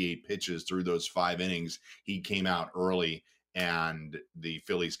 through 98 pitches through those 5 innings, he came out early, and the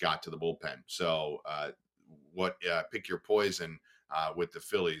Phillies got to the bullpen. So pick your poison with the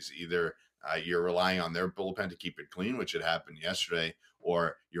Phillies. Either you're relying on their bullpen to keep it clean, which had happened yesterday,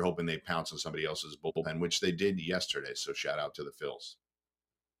 or you're hoping they pounce on somebody else's bullpen, which they did yesterday. So shout out to the Phils.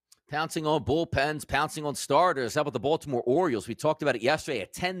 Pouncing on bullpens, pouncing on starters. How about the Baltimore Orioles? We talked about it yesterday, a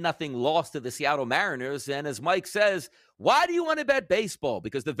 10-0 loss to the Seattle Mariners. And as Mike says, why do you want to bet baseball?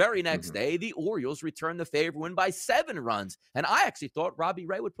 Because the very next day, the Orioles returned the favor, win by 7 runs. And I actually thought Robbie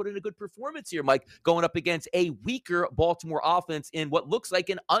Ray would put in a good performance here, Mike, going up against a weaker Baltimore offense in what looks like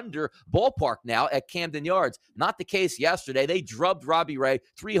an under ballpark now at Camden Yards. Not the case yesterday. They drubbed Robbie Ray,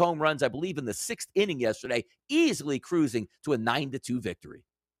 3 home runs, I believe, in the 6th inning yesterday, easily cruising to a 9-2 victory.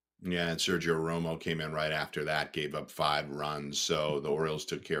 Yeah, and Sergio Romo came in right after that, gave up 5 runs. So the Orioles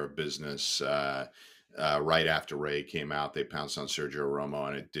took care of business right after Ray came out. They pounced on Sergio Romo,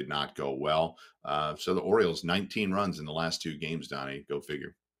 and it did not go well. So the Orioles, 19 runs in the last 2 games, Donnie. Go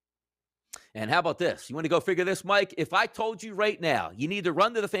figure. And how about this? You want to go figure this, Mike? If I told you right now, you need to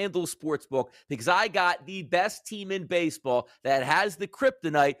run to the FanDuel Sportsbook because I got the best team in baseball that has the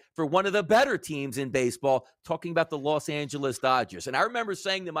kryptonite for one of the better teams in baseball, talking about the Los Angeles Dodgers. And I remember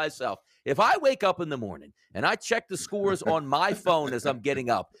saying to myself, if I wake up in the morning and I check the scores on my phone as I'm getting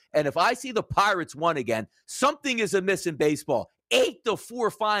up, and if I see the Pirates won again, something is amiss in baseball.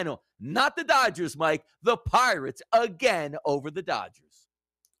 8-4 final. Not the Dodgers, Mike. The Pirates again over the Dodgers.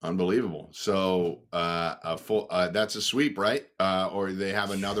 Unbelievable. So that's a sweep, right? Or they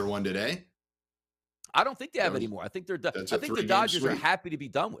have another one today? I don't think they have any more. I think they're done. I think the Dodgers are happy to be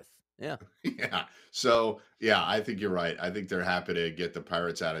done with. Yeah. Yeah. So, yeah, I think you're right. I think they're happy to get the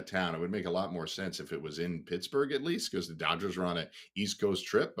Pirates out of town. It would make a lot more sense if it was in Pittsburgh at least, because the Dodgers are on an East Coast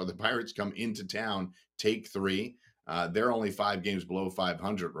trip, but the Pirates come into town, take 3. They're only 5 games below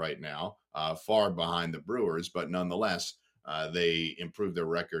 500 right now, far behind the Brewers, but nonetheless, they improved their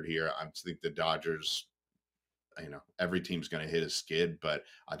record here. I think the Dodgers, every team's going to hit a skid, but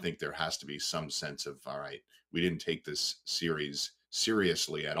I think there has to be some sense of, all right, we didn't take this series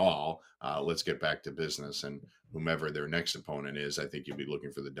seriously at all. Let's get back to business. And whomever their next opponent is, I think you'll be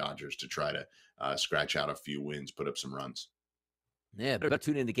looking for the Dodgers to try to scratch out a few wins, put up some runs. Yeah, better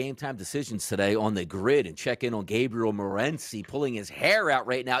tune in to Game Time Decisions today on the grid and check in on Gabriel Morency pulling his hair out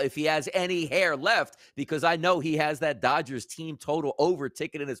right now, if he has any hair left, because I know he has that Dodgers team total over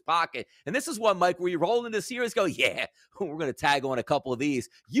ticket in his pocket. And this is one, Mike, where you roll into the series, go, yeah, we're going to tag on a couple of these.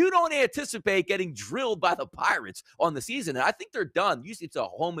 You don't anticipate getting drilled by the Pirates on the season, and I think they're done. Usually it's a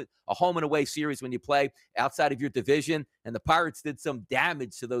home and away series when you play outside of your division, and the Pirates did some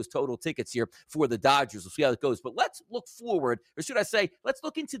damage to those total tickets here for the Dodgers. We'll see how it goes. But let's look forward, or should I say, let's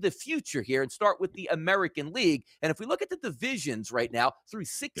look into the future here and start with the American League. And if we look at the divisions right now, through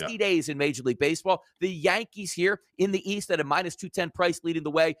 60 days in Major League Baseball, the Yankees here in the East at a minus 210 price leading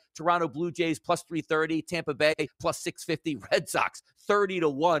the way. Toronto Blue Jays plus 330, Tampa Bay plus 650, Red Sox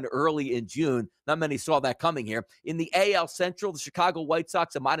 30-1 early in June. Not many saw that coming here. In the AL Central, the Chicago White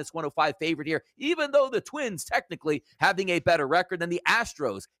Sox a minus 105 favorite here, even though the Twins technically having a better record than the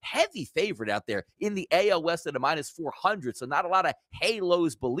Astros. Heavy favorite out there in the AL West at a minus 400, so not a lot of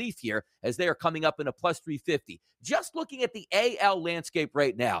Halos belief here as they are coming up in a plus 350. Just looking at the AL landscape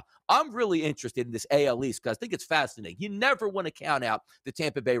right now, I'm really interested in this AL East because I think it's fascinating. You never want to count out the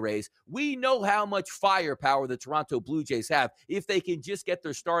Tampa Bay Rays. We know how much firepower the Toronto Blue Jays have if they can just get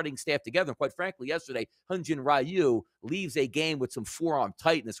their starting staff together. And quite frankly, yesterday, Hyun-Jin Ryu leaves a game with some forearm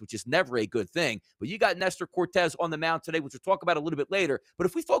tightness, which is never a good thing. But you got Nestor Cortez on the mound today, which we'll talk about a little bit later. But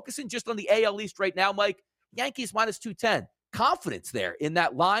if we focus in just on the AL East right now, Mike, Yankees minus 210. Confidence there in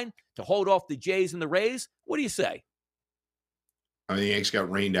that line to hold off the Jays and the Rays. What do you say? I mean, the Yankees got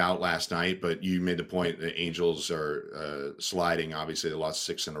rained out last night, but you made the point the Angels are sliding. Obviously, they lost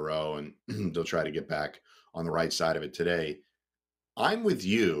 6 in a row, and they'll try to get back on the right side of it today. I'm with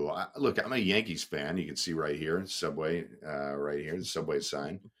you. Look, I'm a Yankees fan. You can see right here, Subway, right here, the Subway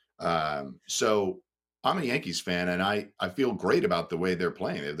sign. So I'm a Yankees fan, and I feel great about the way they're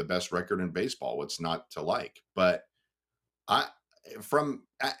playing. They have the best record in baseball. What's not to like? But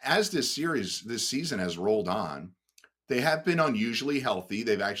as this season has rolled on, they have been unusually healthy.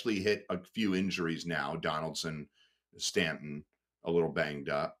 They've actually hit a few injuries now. Donaldson, Stanton, a little banged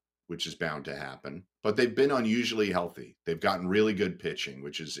up, which is bound to happen. But they've been unusually healthy. They've gotten really good pitching,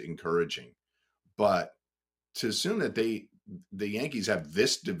 which is encouraging. But to assume that the Yankees have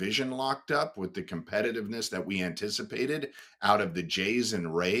this division locked up with the competitiveness that we anticipated out of the Jays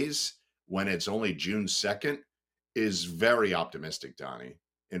and Rays when it's only June 2nd is very optimistic, Donnie.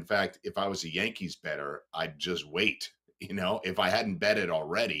 In fact, if I was a Yankees bettor, I'd just wait. If I hadn't bet it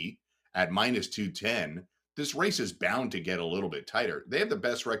already at minus 210, this race is bound to get a little bit tighter. They have the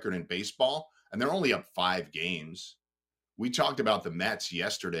best record in baseball, and they're only up 5 games. We talked about the Mets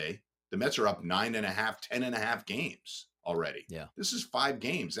yesterday. The Mets are up 9.5, 10.5 games already. Yeah. This is 5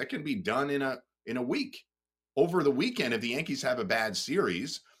 games. That can be done in a week. Over the weekend, if the Yankees have a bad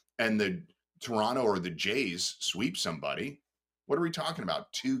series and the Toronto or the Jays sweep somebody, what are we talking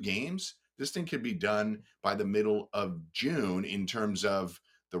about? 2 games? This thing could be done by the middle of June in terms of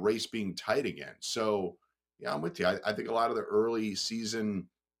the race being tight again. So, yeah, I'm with you. I think a lot of the early season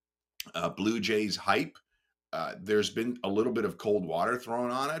Blue Jays hype, there's been a little bit of cold water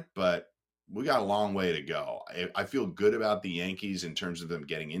thrown on it, but we got a long way to go. I feel good about the Yankees in terms of them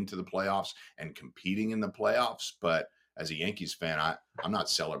getting into the playoffs and competing in the playoffs, but as a Yankees fan, I'm not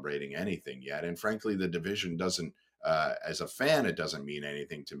celebrating anything yet. And frankly, the division doesn't, as a fan, it doesn't mean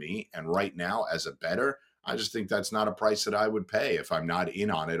anything to me. And right now, as a bettor, I just think that's not a price that I would pay if I'm not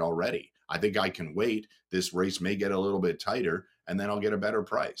in on it already. I think I can wait. This race may get a little bit tighter, and then I'll get a better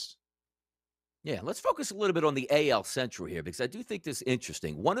price. Yeah, let's focus a little bit on the AL Central here because I do think this is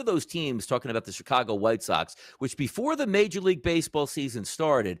interesting. One of those teams, talking about the Chicago White Sox, which before the Major League Baseball season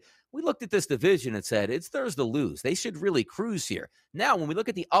started, we looked at this division and said, it's theirs to lose. They should really cruise here. Now, when we look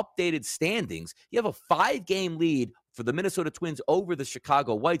at the updated standings, you have a 5-game lead for the Minnesota Twins over the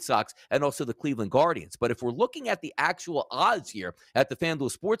Chicago White Sox and also the Cleveland Guardians. But if we're looking at the actual odds here at the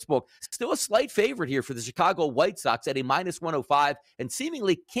FanDuel Sportsbook, still a slight favorite here for the Chicago White Sox at a minus 105 and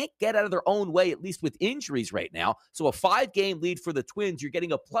seemingly can't get out of their own way, at least with injuries right now. So a 5-game lead for the Twins, you're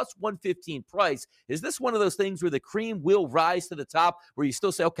getting a plus 115 price. Is this one of those things where the cream will rise to the top, where you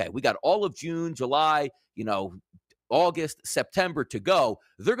still say, okay, we got all of June, July, August, September to go,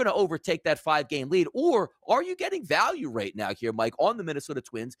 they're going to overtake that 5-game lead? Or are you getting value right now here, Mike, on the Minnesota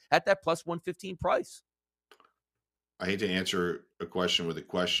Twins at that plus 115 price? I hate to answer a question with a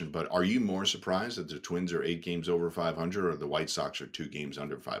question, but are you more surprised that the Twins are 8 games over 500 or the White Sox are 2 games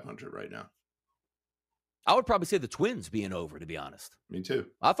under 500 right now? I would probably say the Twins being over, to be honest. Me too.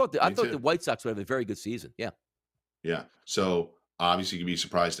 I thought the White Sox would have a very good season. Yeah. Yeah. So Obviously, you can be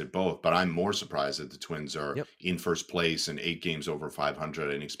surprised at both, but I'm more surprised that the Twins are Yep. in first place and 8 games over 500. I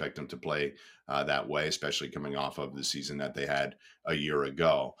didn't expect them to play that way, especially coming off of the season that they had a year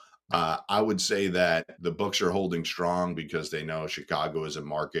ago. I would say that the books are holding strong because they know Chicago is a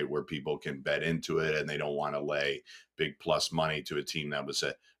market where people can bet into it, and they don't want to lay big plus money to a team that was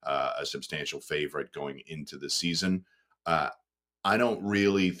a substantial favorite going into the season. I don't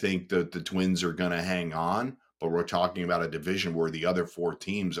really think that the Twins are going to hang on, but we're talking about a division where the other 4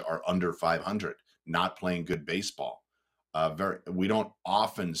 teams are under 500, not playing good baseball. We don't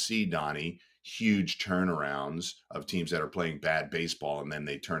often see, Donnie, huge turnarounds of teams that are playing bad baseball and then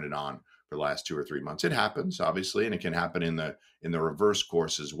they turn it on for the last 2 or 3 months. It happens, obviously, and it can happen in the reverse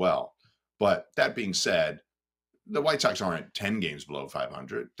course as well. But that being said, the White Sox aren't 10 games below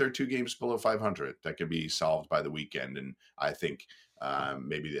 500. They're 2 games below 500. That could be solved by the weekend. And I think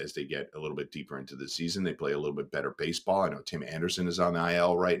maybe as they get a little bit deeper into the season, they play a little bit better baseball. I know Tim Anderson is on the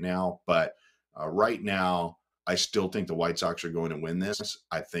IL right now, but right now, I still think the White Sox are going to win this.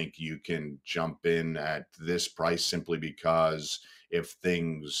 I think you can jump in at this price simply because if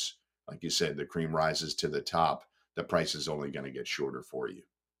things, like you said, the cream rises to the top, the price is only going to get shorter for you.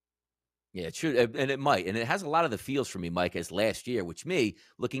 Yeah, it should, and it might. And it has a lot of the feels for me, Mike, as last year, which me,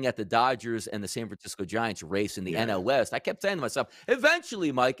 looking at the Dodgers and the San Francisco Giants race in the NL West, I kept saying to myself,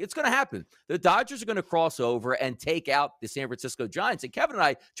 eventually, Mike, it's going to happen. The Dodgers are going to cross over and take out the San Francisco Giants. And Kevin and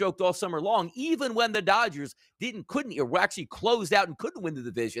I joked all summer long, even when the Dodgers were actually closed out and couldn't win the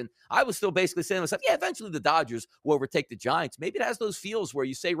division, I was still basically saying to myself, yeah, eventually the Dodgers will overtake the Giants. Maybe it has those feels where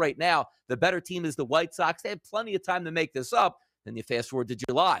you say right now, the better team is the White Sox. They have plenty of time to make this up. Then you fast forward to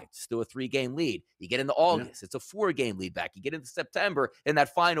July, it's still a 3-game lead. You get into August, it's a 4-game lead back. You get into September in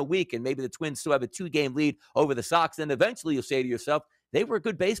that final week, and maybe the Twins still have a 2-game lead over the Sox. Then eventually you'll say to yourself, they were a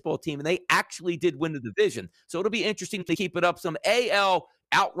good baseball team, and they actually did win the division. So it'll be interesting to keep it up. Some AL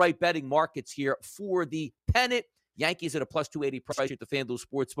outright betting markets here for the pennant. Yankees at a plus 280 price at the FanDuel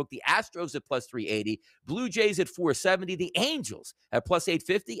Sportsbook. The Astros at plus 380. Blue Jays at 470. The Angels at plus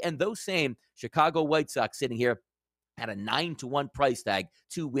 850. And those same Chicago White Sox sitting here at a 9-1 price tag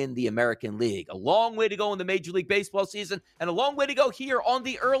to win the American League. A long way to go in the Major League Baseball season and a long way to go here on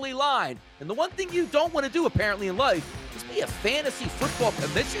the early line. And the one thing you don't want to do apparently in life is be a fantasy football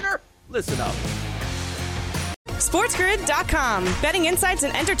commissioner. Listen up. SportsGrid.com. Betting insights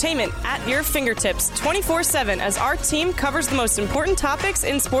and entertainment at your fingertips 24/7 as our team covers the most important topics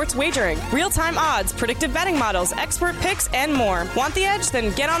in sports wagering. Real-time odds, predictive betting models, expert picks, and more. Want the edge?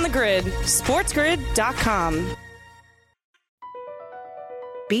 Then get on the grid. SportsGrid.com.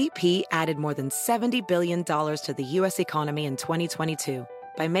 BP added more than $70 billion to the U.S. economy in 2022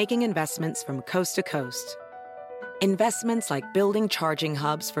 by making investments from coast to coast. Investments like building charging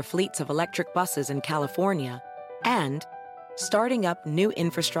hubs for fleets of electric buses in California and starting up new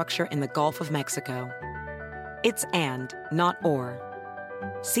infrastructure in the Gulf of Mexico. It's and, not or.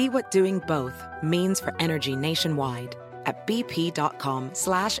 See what doing both means for energy nationwide at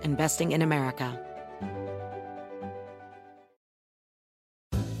bp.com/investing in America.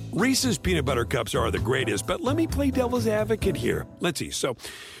 Reese's peanut butter cups are the greatest, but let me play devil's advocate here. Let's see. So,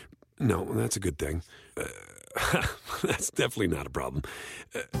 no, that's a good thing. That's definitely not a problem.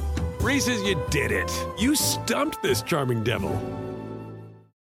 Reese's, you did it. You stumped this charming devil.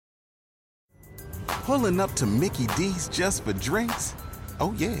 Pulling up to Mickey D's just for drinks?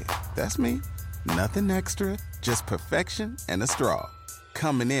 Oh, yeah, that's me. Nothing extra, just perfection and a straw.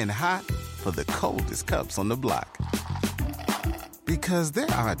 Coming in hot for the coldest cups on the block. Because there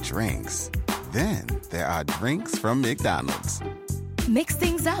are drinks. Then there are drinks from McDonald's. Mix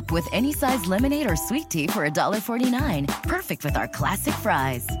things up with any size lemonade or sweet tea for $1.49. Perfect with our classic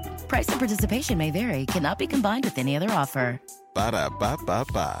fries. Price and participation may vary. Cannot be combined with any other offer.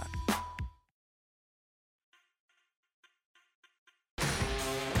 Ba-da-ba-ba-ba.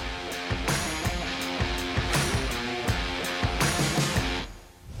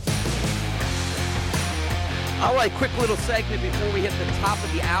 All right, quick little segment before we hit the top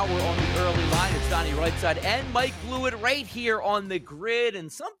of the hour on the early line. It's Donnie Rightside and Mike Blewitt right here on the grid.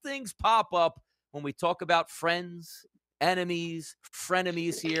 And some things pop up when we talk about friends, enemies,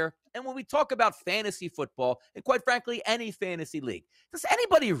 frenemies here. And when we talk about fantasy football, and quite frankly, any fantasy league. Does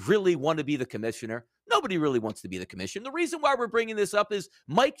anybody really want to be the commissioner? Nobody really wants to be the commissioner. The reason why we're bringing this up is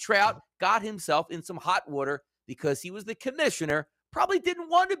Mike Trout got himself in some hot water because he was the commissioner. Probably didn't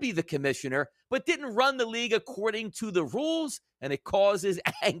want to be the commissioner, but didn't run the league according to the rules, and it causes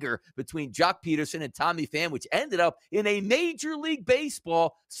anger between Jock Peterson and Tommy Pham, which ended up in a Major League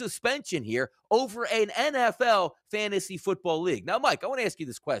Baseball suspension here over an NFL fantasy football league. Now, Mike, I want to ask you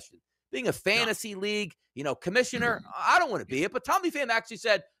this question, being a fantasy league, commissioner, I don't want to be it. But Tommy Pham actually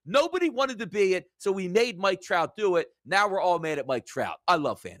said nobody wanted to be it, so we made Mike Trout do it. Now we're all mad at Mike Trout. I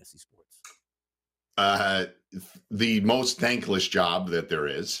love fantasy sports. The most thankless job that there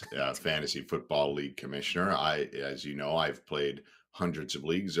is, fantasy football league commissioner. As you know, I've played hundreds of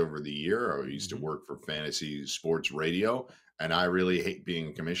leagues over the year. I used to work for fantasy sports radio, and I really hate being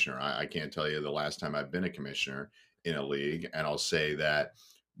a commissioner. I can't tell you the last time I've been a commissioner in a league, and I'll say that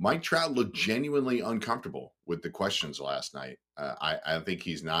Mike Trout looked genuinely uncomfortable with the questions last night. I think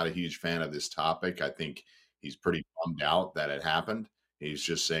he's not a huge fan of this topic. I think he's pretty bummed out that it happened. He's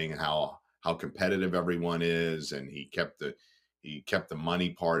just saying how competitive everyone is, and he kept the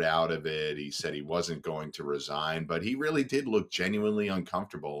money part out of it. He said he wasn't going to resign, but he really did look genuinely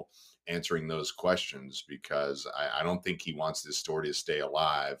uncomfortable answering those questions because I don't think he wants this story to stay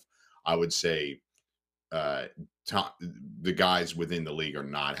alive. I would say the guys within the league are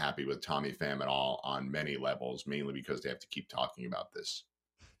not happy with Tommy Pham at all on many levels, mainly because they have to keep talking about this.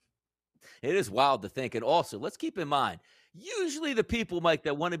 It is wild to think. And also, let's keep in mind, usually the people, Mike,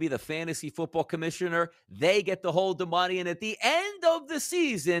 that want to be the fantasy football commissioner, they get to hold the money. And at the end of the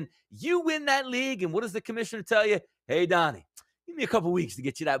season, you win that league. And what does the commissioner tell you? Hey, Donnie, give me a couple weeks to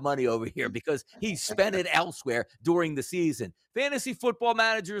get you that money over here because he spent it elsewhere during the season. Fantasy football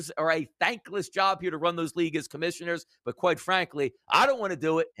managers are a thankless job here to run those leagues as commissioners. But quite frankly, I don't want to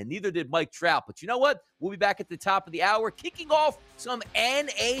do it, and neither did Mike Trout. But you know what? We'll be back at the top of the hour, kicking off some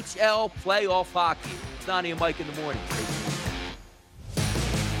NHL playoff hockey. It's Donnie and Mike in the morning.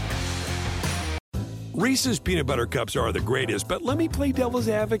 Reese's peanut butter cups are the greatest, but let me play devil's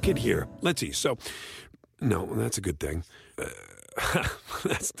advocate here. Let's see. So, no, that's a good thing.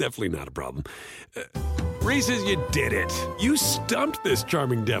 That's definitely not a problem. Reese's, you did it. You stumped this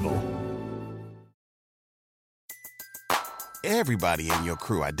charming devil. Everybody in your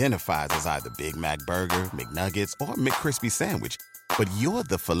crew identifies as either Big Mac Burger, McNuggets, or McCrispy Sandwich. But you're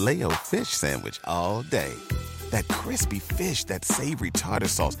the Filet-O-Fish Sandwich all day. That crispy fish, that savory tartar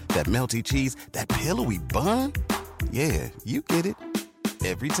sauce, that melty cheese, that pillowy bun. Yeah, you get it.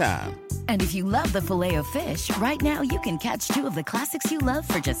 Every time. And if you love the Filet-O-Fish, right now you can catch two of the classics you love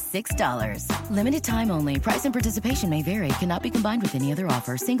for just $6. Limited time only. Price and participation may vary. Cannot be combined with any other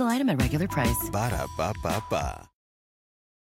offer. Single item at regular price. Ba-da-ba-ba-ba.